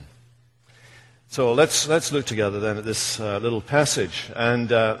So let's look together then at this little passage. And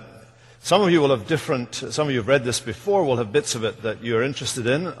some of you have read this before, will have bits of it that you're interested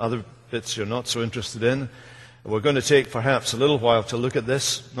in, other bits you're not so interested in. We're going to take perhaps a little while to look at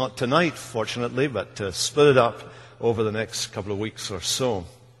this, not tonight, fortunately, but to split it up over the next couple of weeks or so.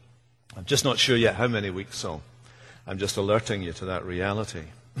 I'm just not sure yet how many weeks, so I'm just alerting you to that reality.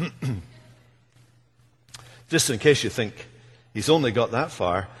 Just in case you think he's only got that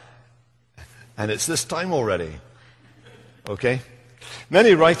far, and it's this time already. Okay?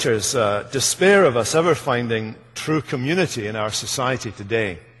 Many writers despair of us ever finding true community in our society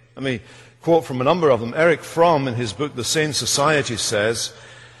today. Let me quote from a number of them. Erich Fromm, in his book The Sane Society, says,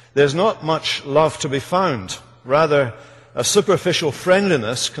 "There's not much love to be found. Rather, a superficial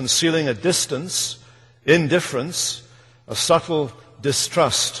friendliness concealing a distance, indifference, a subtle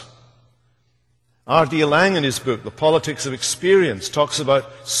distrust." R.D. Laing, in his book, The Politics of Experience, talks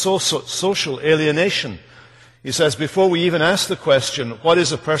about social alienation. He says, before we even ask the question, what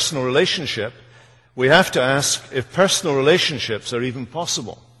is a personal relationship, we have to ask if personal relationships are even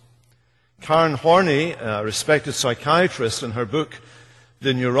possible. Karen Horney, a respected psychiatrist, in her book,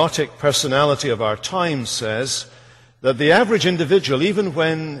 The Neurotic Personality of Our Time, says that the average individual, even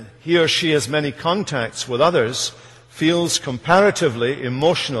when he or she has many contacts with others, feels comparatively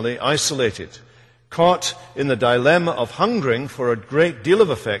emotionally isolated, caught in the dilemma of hungering for a great deal of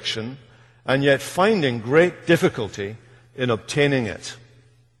affection and yet finding great difficulty in obtaining it.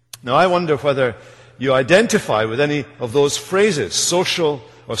 Now, I wonder whether you identify with any of those phrases: social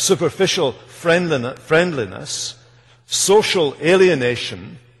or superficial friendliness, social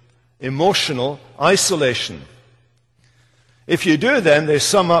alienation, emotional isolation. If you do, then they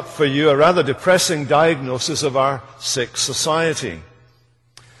sum up for you a rather depressing diagnosis of our sick society.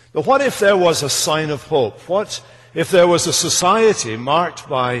 But what if there was a sign of hope? What if there was a society marked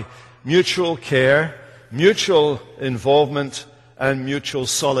by mutual care, mutual involvement, and mutual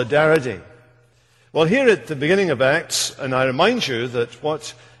solidarity? Well, here at the beginning of Acts, and I remind you that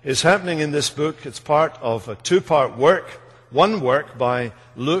what is happening in this book, it's part of a two-part work. One work by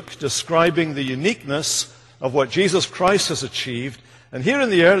Luke describing the uniqueness of what Jesus Christ has achieved. And here in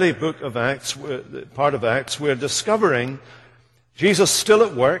the early book of Acts, part of Acts, we're discovering Jesus still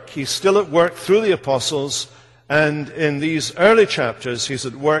at work. He's still at work through the apostles. And in these early chapters, he's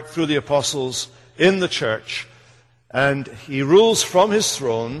at work through the apostles in the church. And he rules from his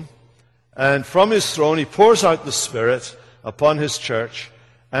throne. And from his throne, he pours out the Spirit upon his church.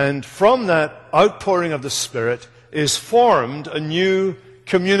 And from that outpouring of the Spirit is formed a new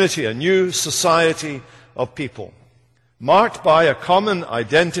community, a new society of people, marked by a common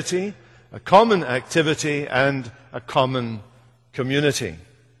identity, a common activity, and a common community.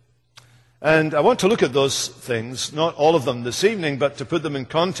 And I want to look at those things, not all of them this evening, but to put them in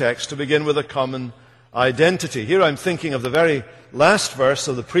context, to begin with a common identity. Here I'm thinking of the very last verse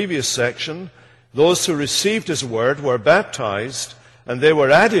of the previous section. Those who received his word were baptized, and they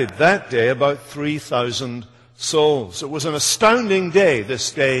were added that day about 3,000 souls. It was an astounding day,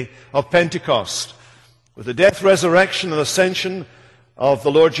 this day of Pentecost. With the death, resurrection, and ascension of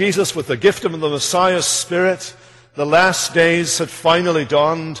the Lord Jesus, with the gift of the Messiah's Spirit, the last days had finally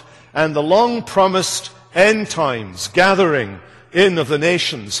dawned, and the long-promised end times gathering in of the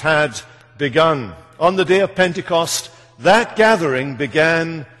nations had begun. On the day of Pentecost, that gathering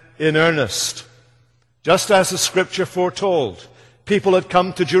began in earnest. Just as the Scripture foretold, people had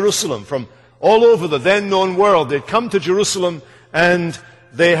come to Jerusalem from all over the then-known world. They'd come to Jerusalem and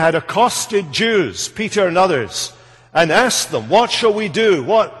they had accosted Jews, Peter and others, and asked them, what shall we do?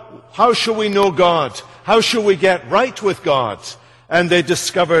 How shall we know God? How shall we get right with God? And they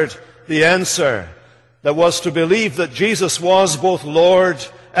discovered the answer, that was to believe that Jesus was both Lord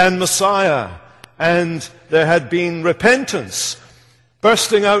and Messiah. And there had been repentance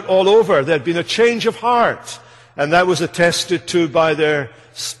bursting out all over. There had been a change of heart. And that was attested to by their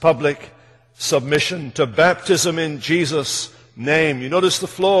public submission to baptism in Jesus' name. You notice the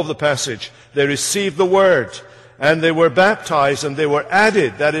flow of the passage. They received the word, and they were baptized, and they were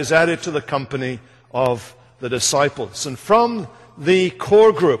added, that is, added to the company of the disciples. And from the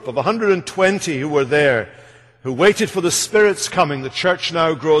core group of 120 who were there, who waited for the Spirit's coming, the church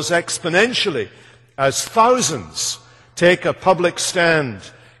now grows exponentially as thousands take a public stand,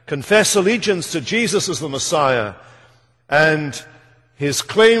 confess allegiance to Jesus as the Messiah, and his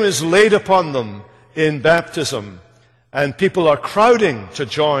claim is laid upon them in baptism, and people are crowding to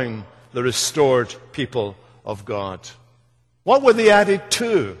join the restored people of God. What were they added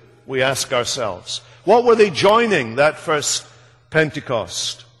to, we ask ourselves? What were they joining that first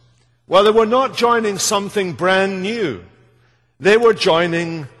Pentecost? Well, they were not joining something brand new. They were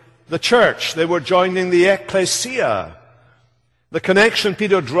joining the church. They were joining the ecclesia. The connection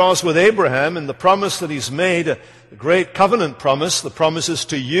Peter draws with Abraham and the promise that he's made, a great covenant promise, the promises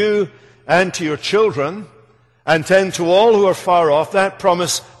to you and to your children, and then to all who are far off, that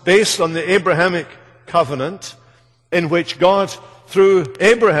promise based on the Abrahamic covenant, in which God, through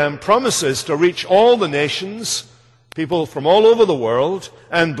Abraham, promises to reach all the nations, people from all over the world,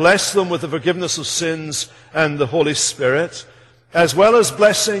 and bless them with the forgiveness of sins and the Holy Spirit, as well as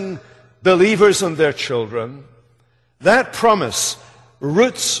blessing believers and their children. That promise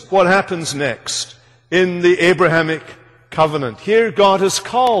roots what happens next in the Abrahamic covenant. Here God has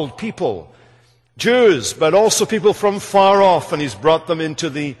called people, Jews, but also people from far off, and he's brought them into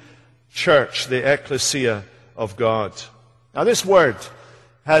the church, the ecclesia of God. Now this word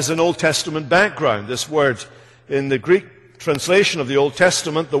has an Old Testament background. This word, in the Greek translation of the Old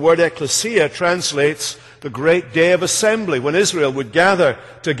Testament, the word ecclesia translates the great day of assembly, when Israel would gather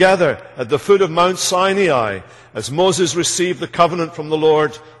together at the foot of Mount Sinai as Moses received the covenant from the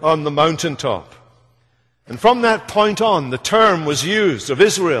Lord on the mountaintop. And from that point on, the term was used of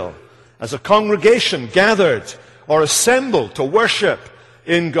Israel as a congregation gathered or assembled to worship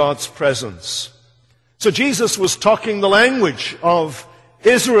in God's presence. So Jesus was talking the language of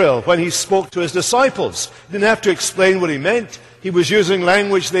Israel when he spoke to his disciples. He didn't have to explain what he meant. He was using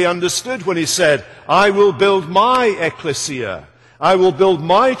language they understood when he said, I will build my ecclesia. I will build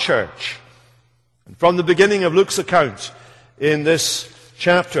my church. And from the beginning of Luke's account in this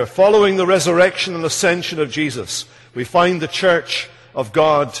chapter, following the resurrection and ascension of Jesus, we find the church of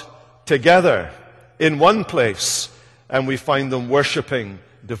God together in one place, and we find them worshiping,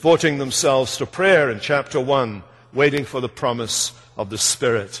 devoting themselves to prayer in chapter 1, waiting for the promise of the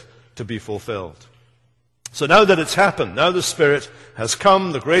Spirit to be fulfilled. So now that it's happened, now the Spirit has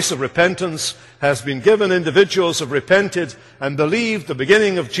come, the grace of repentance has been given, individuals have repented and believed, the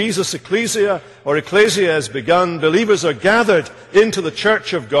beginning of Jesus' ecclesia, or ecclesia has begun, believers are gathered into the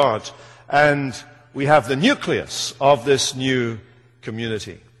church of God, and we have the nucleus of this new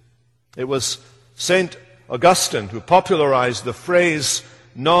community. It was St. Augustine who popularized the phrase,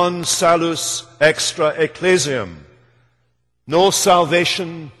 non salus extra ecclesiam, no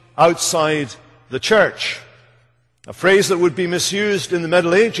salvation outside the church. A phrase that would be misused in the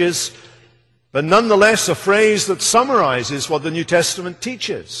Middle Ages, but nonetheless a phrase that summarizes what the New Testament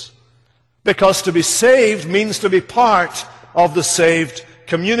teaches. Because to be saved means to be part of the saved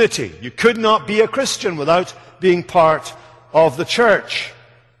community. You could not be a Christian without being part of the church.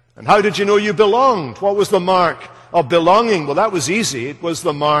 And how did you know you belonged? What was the mark of belonging? Well, that was easy. It was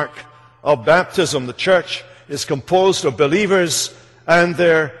the mark of baptism. The church is composed of believers and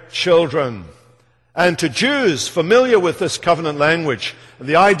their children. And to Jews familiar with this covenant language,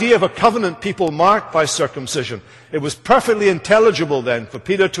 the idea of a covenant people marked by circumcision, it was perfectly intelligible then for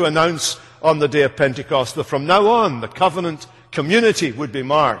Peter to announce on the day of Pentecost that from now on the covenant community would be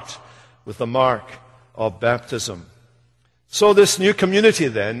marked with the mark of baptism. So this new community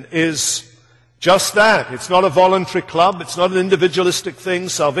then is just that. It's not a voluntary club. It's not an individualistic thing.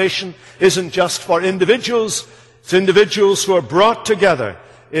 Salvation isn't just for individuals. It's individuals who are brought together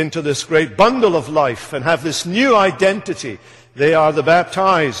into this great bundle of life and have this new identity. They are the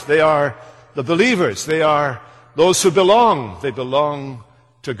baptized. They are the believers. They are those who belong. They belong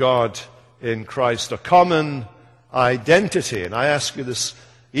to God in Christ. A common identity. And I ask you this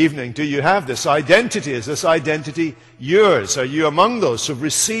evening, do you have this identity? Is this identity yours? Are you among those who have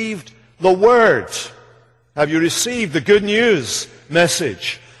received the Word? Have you received the good news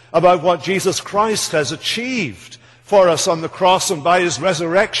message about what Jesus Christ has achieved for us on the cross and by his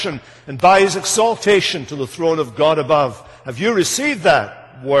resurrection and by his exaltation to the throne of God above? Have you received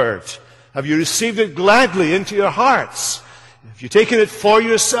that word? Have you received it gladly into your hearts? Have you taken it for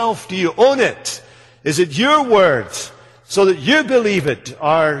yourself? Do you own it? Is it your word so that you believe it?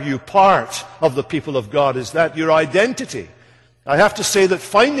 Are you part of the people of God? Is that your identity? I have to say that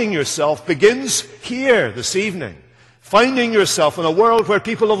finding yourself begins here this evening. Finding yourself in a world where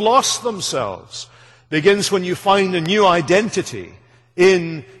people have lost themselves begins when you find a new identity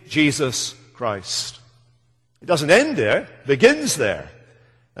in Jesus Christ. It doesn't end there, it begins there.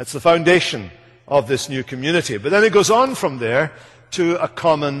 That's the foundation of this new community. But then it goes on from there to a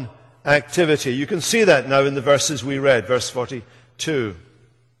common activity. You can see that now in the verses we read, verse 42.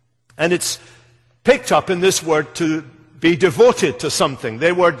 And it's picked up in this word to be devoted to something.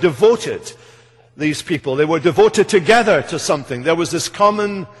 They were devoted, these people. They were devoted together to something. There was this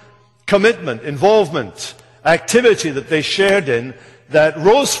common commitment, involvement, activity that they shared in that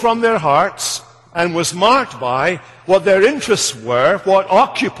rose from their hearts and was marked by what their interests were, what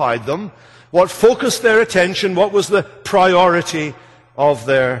occupied them, what focused their attention, what was the priority of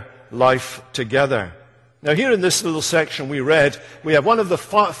their life together. Now here in this little section we read, we have one of the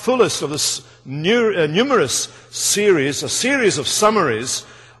fullest of this numerous series, a series of summaries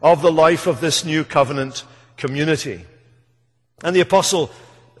of the life of this new covenant community. And the apostle,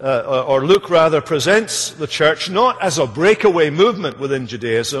 or Luke rather, presents the church not as a breakaway movement within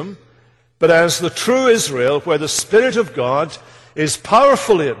Judaism, but as the true Israel where the Spirit of God is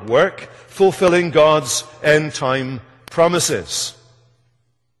powerfully at work, fulfilling God's end-time promises.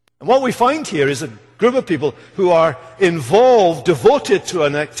 And what we find here is a group of people who are involved, devoted to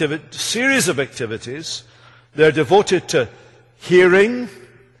a series of activities. They're devoted to hearing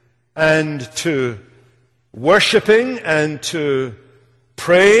and to worshipping and to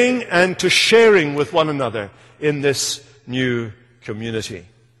praying and to sharing with one another in this new community.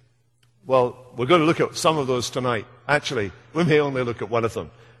 Well, we're going to look at some of those tonight. Actually, we may only look at one of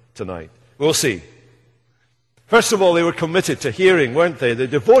them tonight. We'll see. First of all, they were committed to hearing, weren't they? They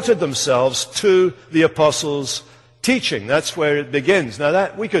devoted themselves to the apostles' teaching. That's where it begins. Now,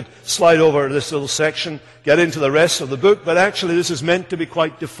 that we could slide over this little section, get into the rest of the book, but actually this is meant to be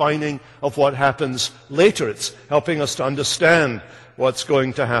quite defining of what happens later. It's helping us to understand what's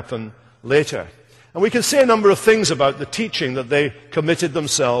going to happen later. And we can say a number of things about the teaching that they committed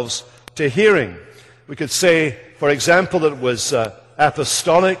themselves to hearing. We could say, for example, that it was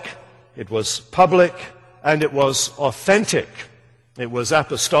apostolic, it was public, and it was authentic. It was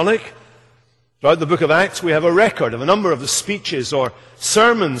apostolic. Throughout the book of Acts, we have a record of a number of the speeches or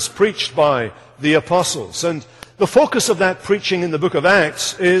sermons preached by the apostles. And the focus of that preaching in the book of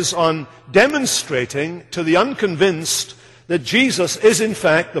Acts is on demonstrating to the unconvinced that Jesus is in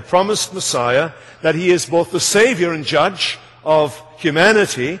fact the promised Messiah, that he is both the Savior and Judge of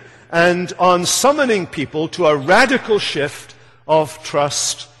humanity, and on summoning people to a radical shift of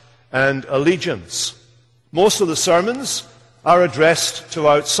trust and allegiance. Most of the sermons are addressed to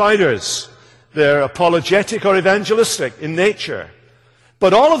outsiders. They're apologetic or evangelistic in nature.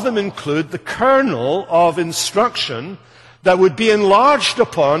 But all of them include the kernel of instruction that would be enlarged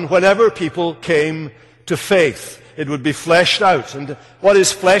upon whenever people came to faith. It would be fleshed out. And what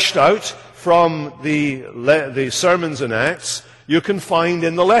is fleshed out from the sermons in Acts, you can find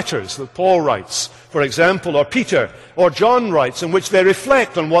in the letters that Paul writes, for example, or Peter or John writes, in which they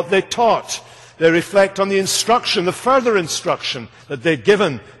reflect on what they taught. They reflect on the instruction, the further instruction that they'd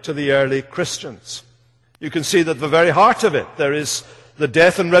given to the early Christians. You can see that at the very heart of it, there is the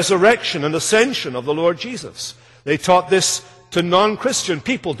death and resurrection and ascension of the Lord Jesus. They taught this to non-Christian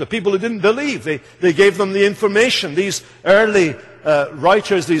people, to people who didn't believe. They gave them the information. These early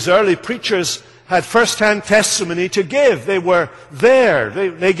writers, these early preachers had first-hand testimony to give. They were there.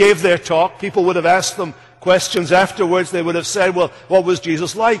 They gave their talk. People would have asked them questions afterwards. They would have said, well, what was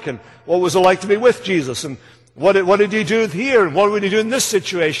Jesus like? And what was it like to be with Jesus? And what did he do here? And what would he do in this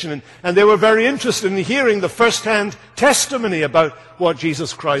situation? And they were very interested in hearing the first-hand testimony about what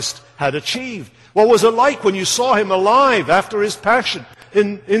Jesus Christ had achieved. What was it like when you saw him alive after his passion?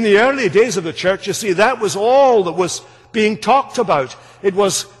 In the early days of the church, you see, that was all that was being talked about. It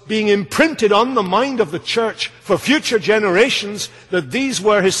was being imprinted on the mind of the church for future generations that these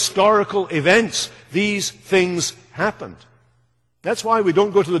were historical events. These things happened. That's why we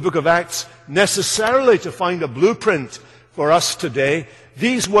don't go to the book of Acts necessarily to find a blueprint for us today.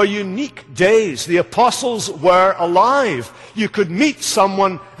 These were unique days. The apostles were alive. You could meet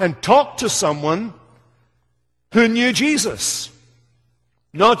someone and talk to someone who knew Jesus.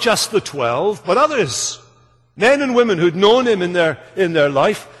 Not just the 12, but others. Men and women who'd known him in their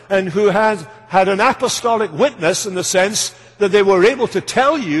life and who had an apostolic witness in the sense that they were able to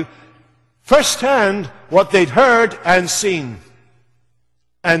tell you firsthand what they'd heard and seen.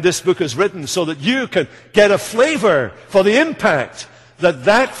 And this book is written so that you can get a flavor for the impact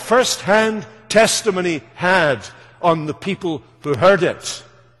that first-hand testimony had on the people who heard it.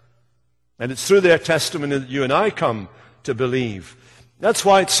 And it's through their testimony that you and I come to believe. That's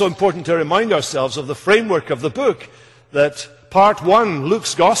why it's so important to remind ourselves of the framework of the book, that part 1,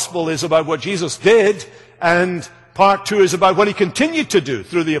 Luke's gospel, is about what Jesus did, and part 2 is about what he continued to do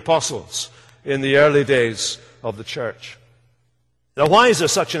through the apostles in the early days of the church. Now, why is there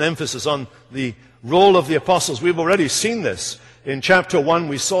such an emphasis on the role of the apostles? We've already seen this. In chapter 1,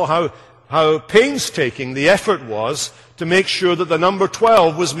 we saw how painstaking the effort was to make sure that the number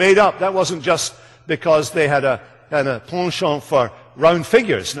 12 was made up. That wasn't just because they had a penchant for round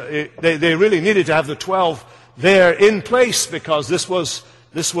figures. They really needed to have the 12 there in place because this was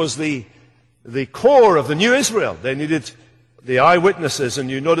the core of the new Israel. They needed the eyewitnesses, and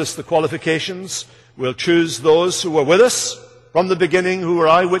you notice the qualifications. We'll choose those who were with us from the beginning, who were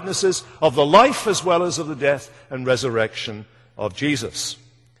eyewitnesses of the life as well as of the death and resurrection of Jesus.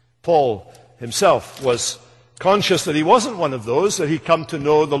 Paul himself was conscious that he wasn't one of those, that he'd come to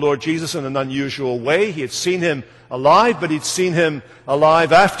know the Lord Jesus in an unusual way. He had seen him alive, but he'd seen him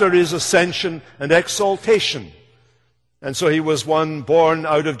alive after his ascension and exaltation. And so he was one born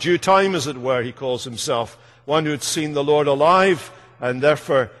out of due time, as it were, he calls himself, one who had seen the Lord alive and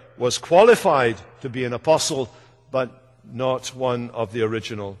therefore was qualified to be an apostle, but not one of the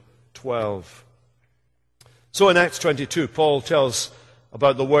original 12. So in Acts 22, Paul tells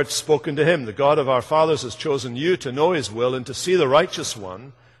about the words spoken to him. The God of our fathers has chosen you to know his will and to see the righteous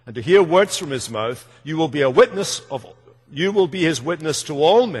one and to hear words from his mouth. You will be his witness to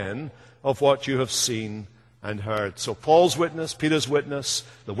all men of what you have seen and heard. So Paul's witness, Peter's witness,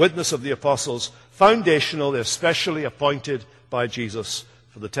 the witness of the apostles, foundational, they're specially appointed by Jesus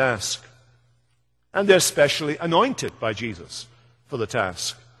for the task. And they're specially anointed by Jesus for the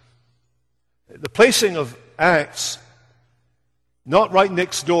task. The placing of Acts, not right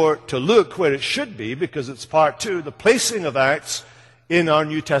next door to Luke, where it should be, because it's part 2, the placing of Acts in our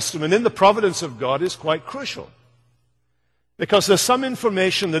New Testament, in the providence of God, is quite crucial. Because there's some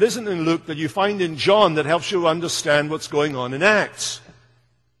information that isn't in Luke that you find in John that helps you understand what's going on in Acts.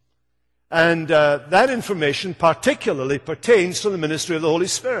 And that information particularly pertains to the ministry of the Holy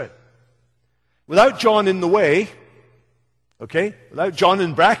Spirit. Without John in the way, without John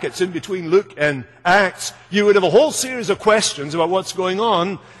in brackets in between Luke and Acts, you would have a whole series of questions about what's going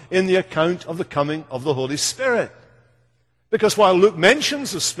on in the account of the coming of the Holy Spirit. Because while Luke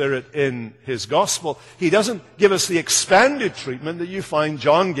mentions the Spirit in his gospel, he doesn't give us the expanded treatment that you find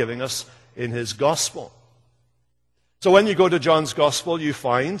John giving us in his gospel. So when you go to John's gospel, you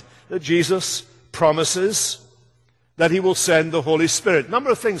find that Jesus promises that he will send the Holy Spirit. A number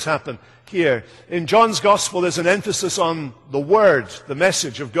of things happen here. In John's gospel, there's an emphasis on the Word, the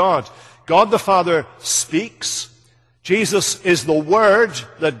message of God. God the Father speaks. Jesus is the Word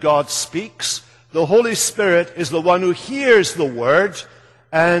that God speaks. The Holy Spirit is the one who hears the Word,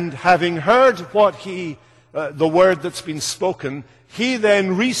 and having heard what the Word that's been spoken, he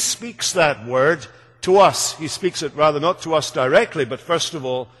then re-speaks that Word to us. He speaks it rather not to us directly, but first of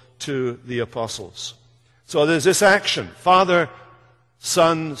all to the apostles. So there's this action, Father,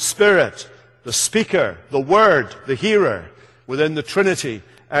 Son, Spirit, the speaker, the Word, the hearer, within the Trinity.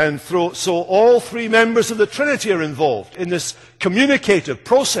 And so all three members of the Trinity are involved in this communicative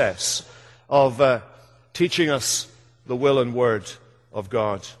process of teaching us the will and word of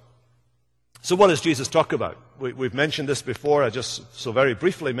God. So what does Jesus talk about? We've mentioned this before. I just so very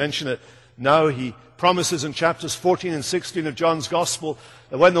briefly mention it now. He promises in chapters 14 and 16 of John's Gospel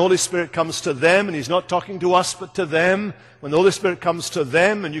that when the Holy Spirit comes to them, and he's not talking to us but to them, when the Holy Spirit comes to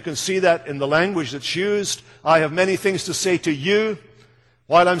them, and you can see that in the language that's used, I have many things to say to you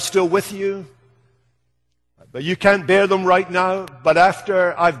while I'm still with you, but you can't bear them right now. But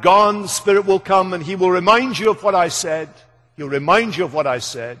after I've gone, the Spirit will come and he will remind you of what I said. He'll remind you of what I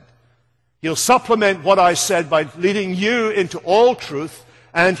said. He'll supplement what I said by leading you into all truth,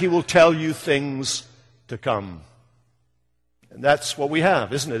 and he will tell you things to come. And that's what we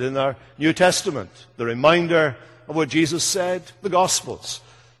have, isn't it, in our New Testament? The reminder of what Jesus said, the Gospels.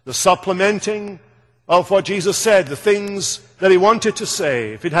 The supplementing of what Jesus said, the things that he wanted to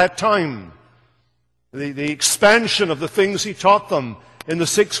say, if he'd had time. The expansion of the things he taught them in the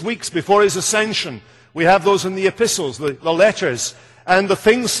 6 weeks before his ascension. We have those in the epistles, the letters, and the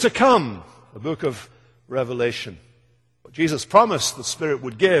things to come, the book of Revelation. What Jesus promised the Spirit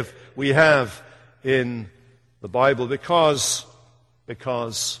would give, we have in the Bible because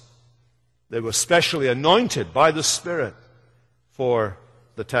they were specially anointed by the Spirit for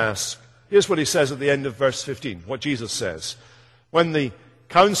the task. Here's what he says at the end of verse 15, what Jesus says. When the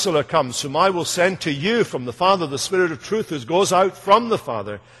Counselor comes, whom I will send to you from the Father, the Spirit of truth, who goes out from the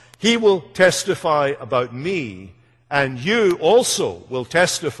Father, he will testify about me, and you also will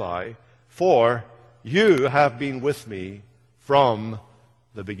testify, for you have been with me from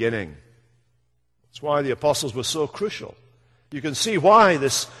the beginning. That's why the apostles were so crucial. You can see why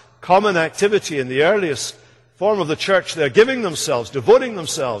this common activity in the earliest form of the church, they're giving themselves, devoting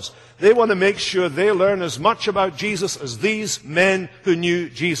themselves. They want to make sure they learn as much about Jesus as these men who knew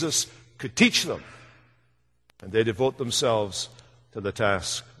Jesus could teach them. And they devote themselves to the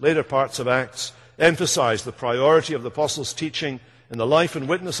task. Later parts of Acts emphasize the priority of the apostles' teaching in the life and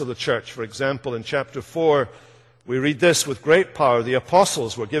witness of the church. For example, in chapter 4, we read this, with great power the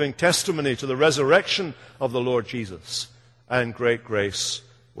apostles were giving testimony to the resurrection of the Lord Jesus, and great grace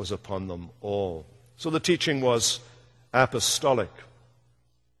was upon them all. So the teaching was apostolic.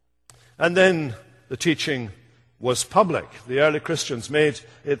 And then the teaching was public. The early Christians made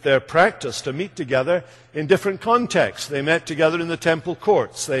it their practice to meet together in different contexts. They met together in the temple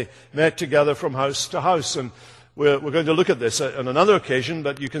courts. They met together from house to house. And we're going to look at this on another occasion,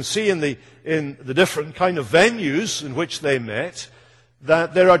 but you can see in the different kind of venues in which they met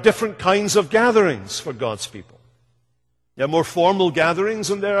that there are different kinds of gatherings for God's people. There are more formal gatherings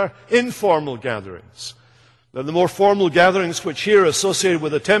and there are informal gatherings. The more formal gatherings which here are associated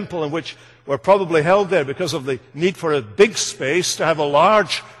with the temple and which were probably held there because of the need for a big space to have a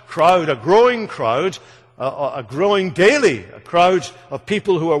large crowd, a growing crowd, a growing daily, a crowd of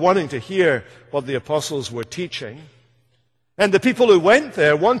people who are wanting to hear what the apostles were teaching. And the people who went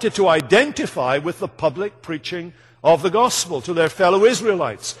there wanted to identify with the public preaching of the gospel to their fellow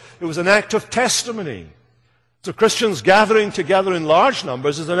Israelites. It was an act of testimony. So Christians gathering together in large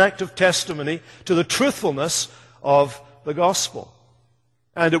numbers is an act of testimony to the truthfulness of the gospel.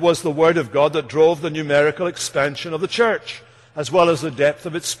 And it was the Word of God that drove the numerical expansion of the church, as well as the depth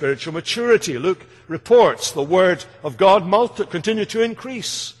of its spiritual maturity. Luke reports the Word of God continued to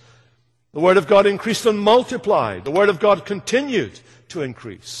increase. The Word of God increased and multiplied. The Word of God continued to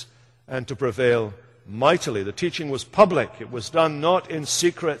increase and to prevail mightily. The teaching was public. It was done not in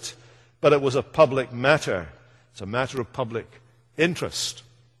secret, but it was a public matter. It's a matter of public interest.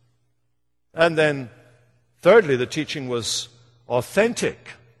 And then, thirdly, the teaching was authentic.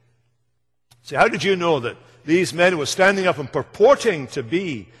 See, how did you know that these men who were standing up and purporting to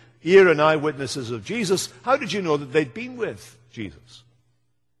be ear and eye witnesses of Jesus, how did you know that they'd been with Jesus?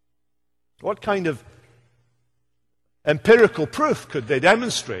 What kind of empirical proof could they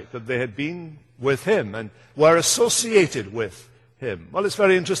demonstrate that they had been with him and were associated with him? Well, it's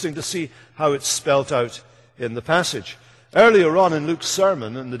very interesting to see how it's spelt out in the passage. Earlier on in Luke's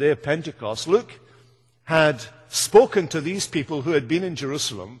sermon, on the day of Pentecost, Luke had spoken to these people who had been in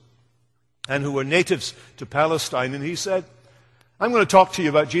Jerusalem and who were natives to Palestine, and he said, I'm going to talk to you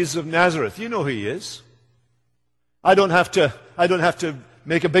about Jesus of Nazareth. You know who he is. I don't have to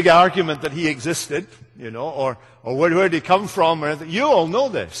make a big argument that he existed, or where did he come from or anything. You all know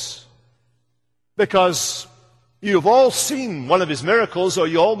this. Because you've all seen one of his miracles, or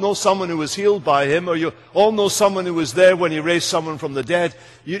you all know someone who was healed by him, or you all know someone who was there when he raised someone from the dead.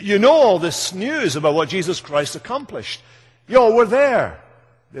 You know all this news about what Jesus Christ accomplished. You all were there.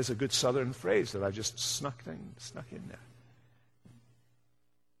 There's a good southern phrase that I just snuck in there.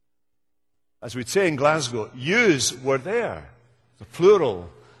 As we'd say in Glasgow, yous were there. The plural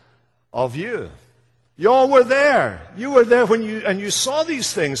of you. You all were there. You were there when you saw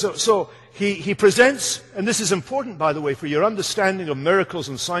these things. So he presents, and this is important, by the way, for your understanding of miracles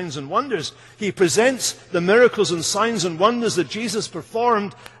and signs and wonders. He presents the miracles and signs and wonders that Jesus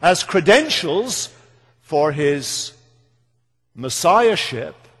performed as credentials for his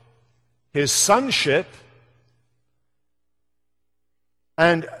messiahship, his sonship,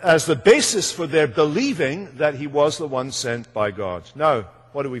 and as the basis for their believing that he was the one sent by God. Now,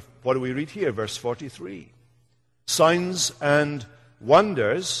 what do we read here? Verse 43. Signs and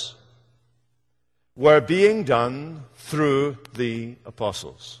wonders were being done through the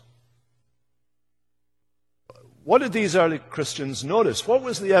apostles. What did these early Christians notice? What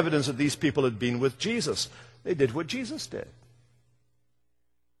was the evidence that these people had been with Jesus? They did what Jesus did.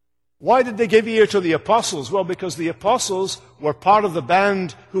 Why did they give ear to the apostles? Well, because the apostles were part of the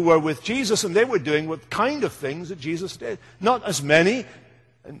band who were with Jesus, and they were doing what kind of things that Jesus did. Not as many.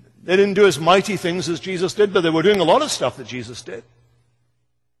 They didn't do as mighty things as Jesus did, but they were doing a lot of stuff that Jesus did.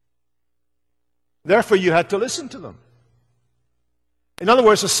 Therefore, you had to listen to them. In other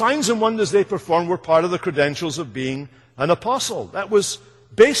words, the signs and wonders they performed were part of the credentials of being an apostle. That was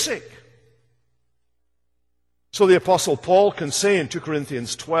basic. So the Apostle Paul can say in 2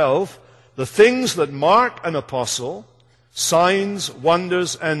 Corinthians 12, the things that mark an apostle, signs,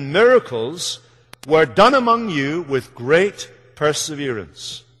 wonders, and miracles, were done among you with great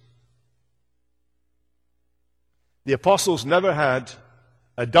perseverance. The apostles never had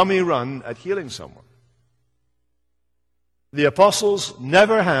a dummy run at healing someone. The apostles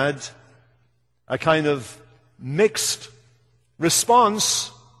never had a kind of mixed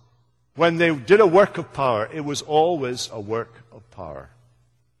response when they did a work of power. It was always a work of power.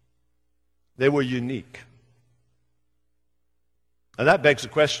 They were unique. And that begs the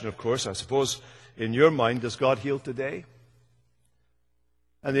question, of course, I suppose, in your mind, does God heal today?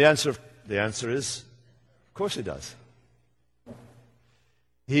 And the answer is, of course he does.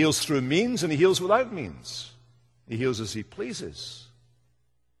 He heals through means and he heals without means. He heals as he pleases.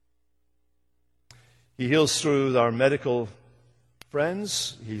 He heals through our medical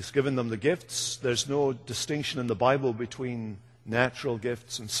friends. He's given them the gifts. There's no distinction in the Bible between natural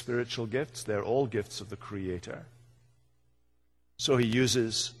gifts and spiritual gifts. They're all gifts of the Creator. So he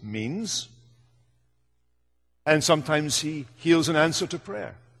uses means, and sometimes he heals in answer to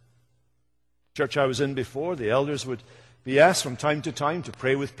prayer. Church I was in before, the elders would be asked from time to time to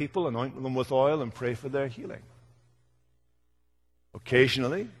pray with people, anoint them with oil, and pray for their healing.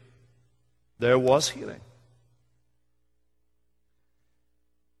 Occasionally, there was healing.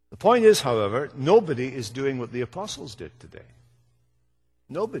 The point is, however, nobody is doing what the apostles did today.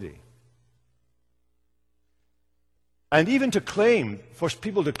 Nobody. And even for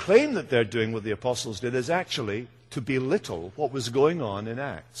people to claim that they're doing what the apostles did is actually to belittle what was going on in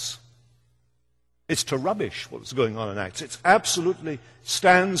Acts. It's to rubbish what was going on in Acts. It absolutely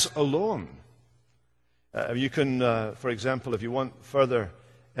stands alone. You can, for example, if you want further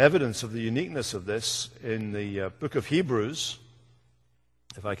evidence of the uniqueness of this, in the book of Hebrews,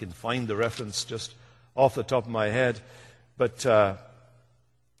 if I can find the reference just off the top of my head, but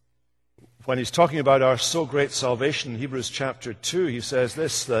when he's talking about our so great salvation in Hebrews chapter 2, he says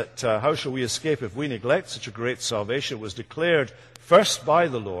this, that how shall we escape if we neglect such a great salvation? It was declared first by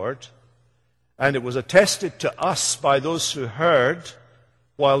the Lord, and it was attested to us by those who heard,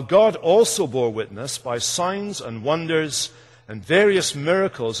 while God also bore witness by signs and wonders and various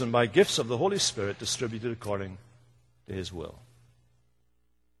miracles and by gifts of the Holy Spirit distributed according to his will.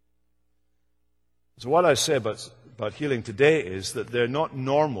 So what I say about healing today is that they're not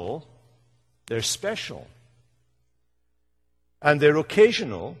normal, they're special. And they're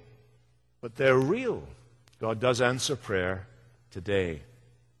occasional, but they're real. God does answer prayer today.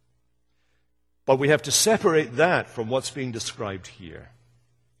 But we have to separate that from what's being described here.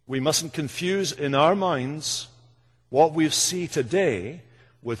 We mustn't confuse in our minds what we see today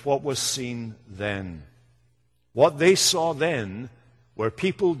with what was seen then. What they saw then were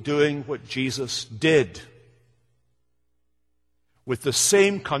people doing what Jesus did, with the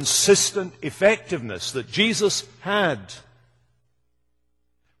same consistent effectiveness that Jesus had,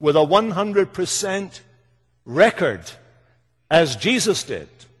 with a 100% record as Jesus did,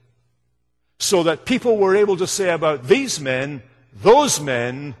 so that people were able to say about these men, those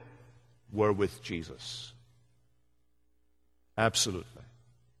men were with Jesus. Absolutely.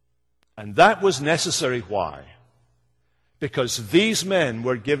 And that was necessary. Why? Because these men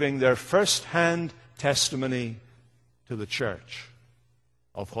were giving their first-hand testimony to the church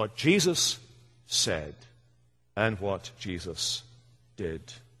of what Jesus said and what Jesus did.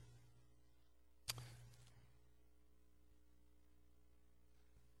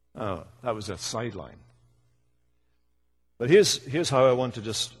 Oh, that was a sideline. But here's how I want to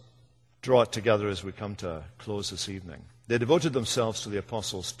just draw it together as we come to a close this evening. They devoted themselves to the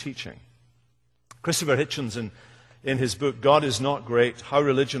apostles' teaching. Christopher Hitchens, in his book, God is Not Great, How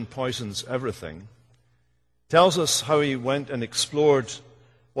Religion Poisons Everything, tells us how he went and explored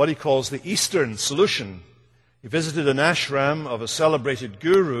what he calls the Eastern solution. He visited an ashram of a celebrated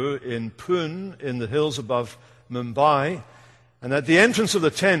guru in Pune, in the hills above Mumbai, and at the entrance of the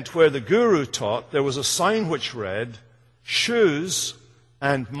tent where the guru taught, there was a sign which read, "Shoes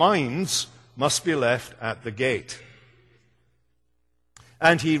and minds must be left at the gate."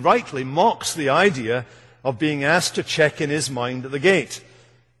 And he rightly mocks the idea of being asked to check in his mind at the gate.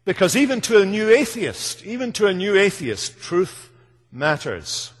 Because even to a new atheist, truth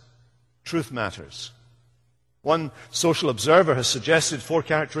matters. Truth matters. One social observer has suggested 4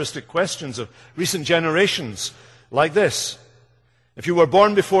 characteristic questions of recent generations like this. If you were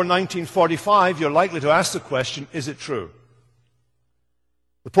born before 1945, you're likely to ask the question, is it true?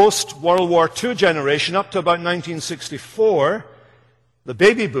 The post-World War II generation, up to about 1964, the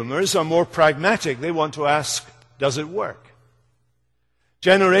baby boomers are more pragmatic. They want to ask, does it work?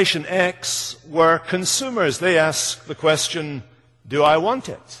 Generation X were consumers. They ask the question, do I want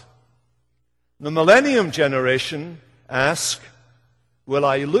it? The millennium generation ask, will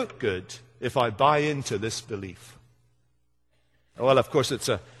I look good if I buy into this belief? Well, of course, it's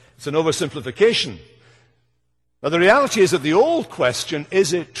an oversimplification. But the reality is that the old question,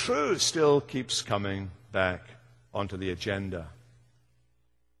 is it true, still keeps coming back onto the agenda.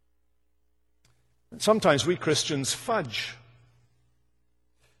 And sometimes we Christians fudge.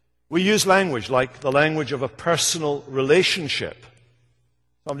 We use language like the language of a personal relationship.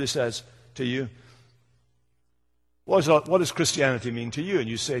 Somebody says to you, what does Christianity mean to you? And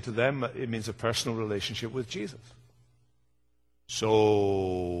you say to them, it means a personal relationship with Jesus.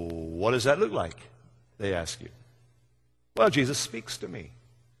 So, what does that look like? They ask you. Well, Jesus speaks to me.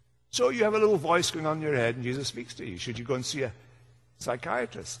 So you have a little voice going on in your head and Jesus speaks to you. Should you go and see a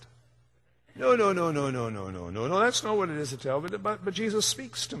psychiatrist? No, that's not what it is to tell, but Jesus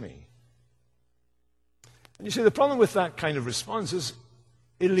speaks to me. And you see, the problem with that kind of response is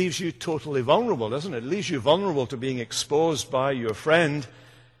it leaves you totally vulnerable, doesn't it? It leaves you vulnerable to being exposed by your friend.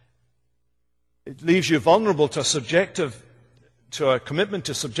 It leaves you vulnerable to a commitment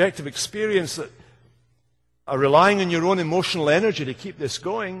to subjective experience that are relying on your own emotional energy to keep this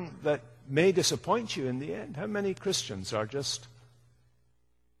going that may disappoint you in the end. How many Christians are just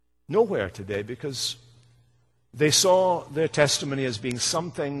nowhere today because they saw their testimony as being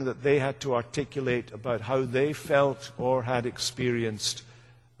something that they had to articulate about how they felt or had experienced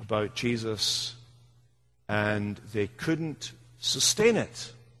about Jesus, and they couldn't sustain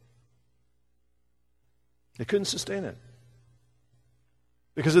it. They couldn't sustain it.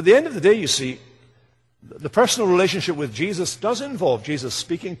 Because at the end of the day, you see, the personal relationship with Jesus does involve Jesus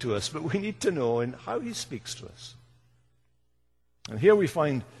speaking to us, but we need to know in how he speaks to us. And here we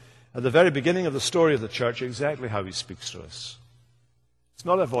find at the very beginning of the story of the church exactly how he speaks to us. It's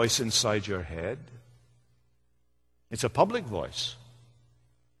not a voice inside your head. It's a public voice.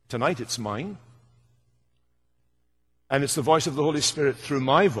 Tonight it's mine. And it's the voice of the Holy Spirit through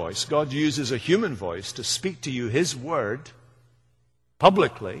my voice. God uses a human voice to speak to you his word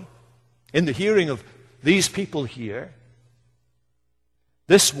publicly in the hearing of these people here.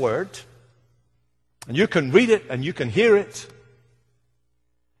 This word. And you can read it and you can hear it.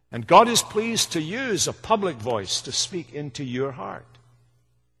 And God is pleased to use a public voice to speak into your heart.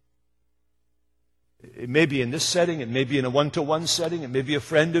 It may be in this setting, it may be in a one-to-one setting, it may be a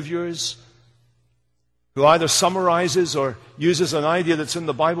friend of yours who either summarizes or uses an idea that's in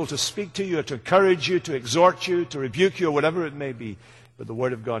the Bible to speak to you, or to encourage you, to exhort you, to rebuke you, or whatever it may be. But the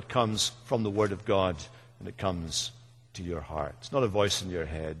Word of God comes from the Word of God, and it comes to your heart. It's not a voice in your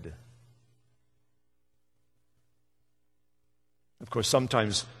head. Of course,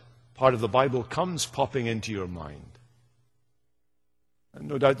 sometimes part of the Bible comes popping into your mind. And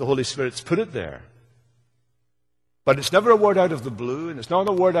no doubt the Holy Spirit's put it there. But it's never a word out of the blue, and it's not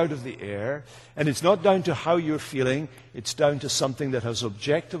a word out of the air, and it's not down to how you're feeling. It's down to something that has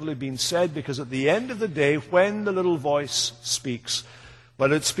objectively been said, because at the end of the day, when the little voice speaks,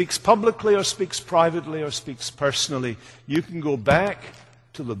 whether it speaks publicly or speaks privately or speaks personally, you can go back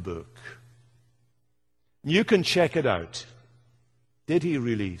to the book. You can check it out. Did he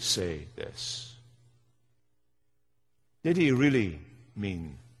really say this? Did he really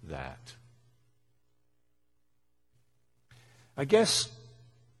mean that? I guess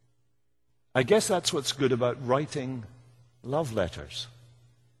that's what's good about writing love letters.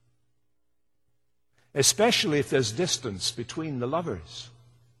 Especially if there's distance between the lovers.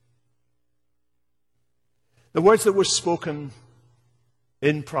 The words that were spoken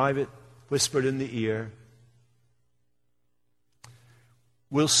in private, whispered in the ear,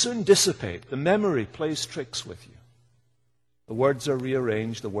 will soon dissipate. The memory plays tricks with you. The words are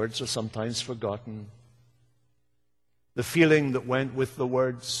rearranged. The words are sometimes forgotten. The feeling that went with the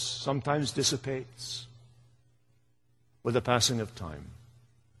words sometimes dissipates with the passing of time.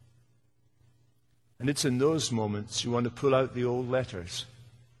 And it's in those moments you want to pull out the old letters.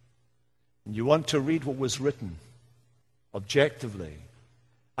 And you want to read what was written objectively,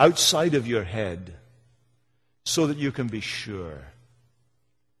 outside of your head, so that you can be sure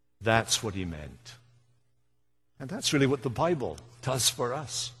that's what he meant. And that's really what the Bible does for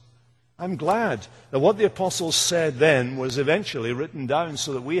us. I'm glad that what the apostles said then was eventually written down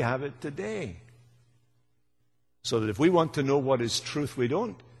so that we have it today. So that if we want to know what is truth, we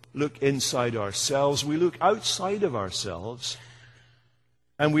don't look inside ourselves, we look outside of ourselves,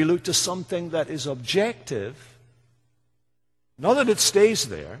 and we look to something that is objective. Not that it stays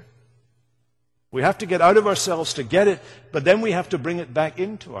there. We have to get out of ourselves to get it, but then we have to bring it back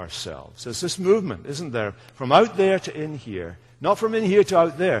into ourselves. There's this movement, isn't there? From out there to in here. Not from in here to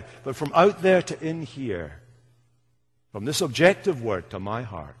out there, but from out there to in here. From this objective word to my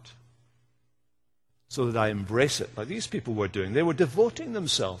heart. So that I embrace it, like these people were doing. They were devoting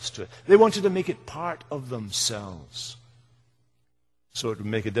themselves to it. They wanted to make it part of themselves. So it would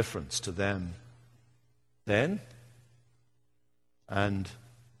make a difference to them then and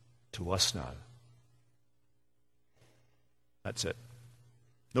to us now. That's it.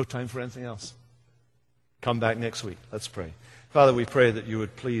 No time for anything else. Come back next week. Let's pray. Father, we pray that you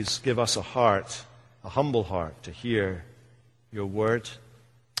would please give us a heart, a humble heart, to hear your word,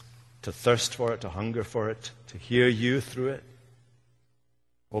 to thirst for it, to hunger for it, to hear you through it.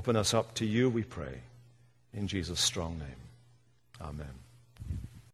 Open us up to you, we pray. In Jesus' strong name. Amen.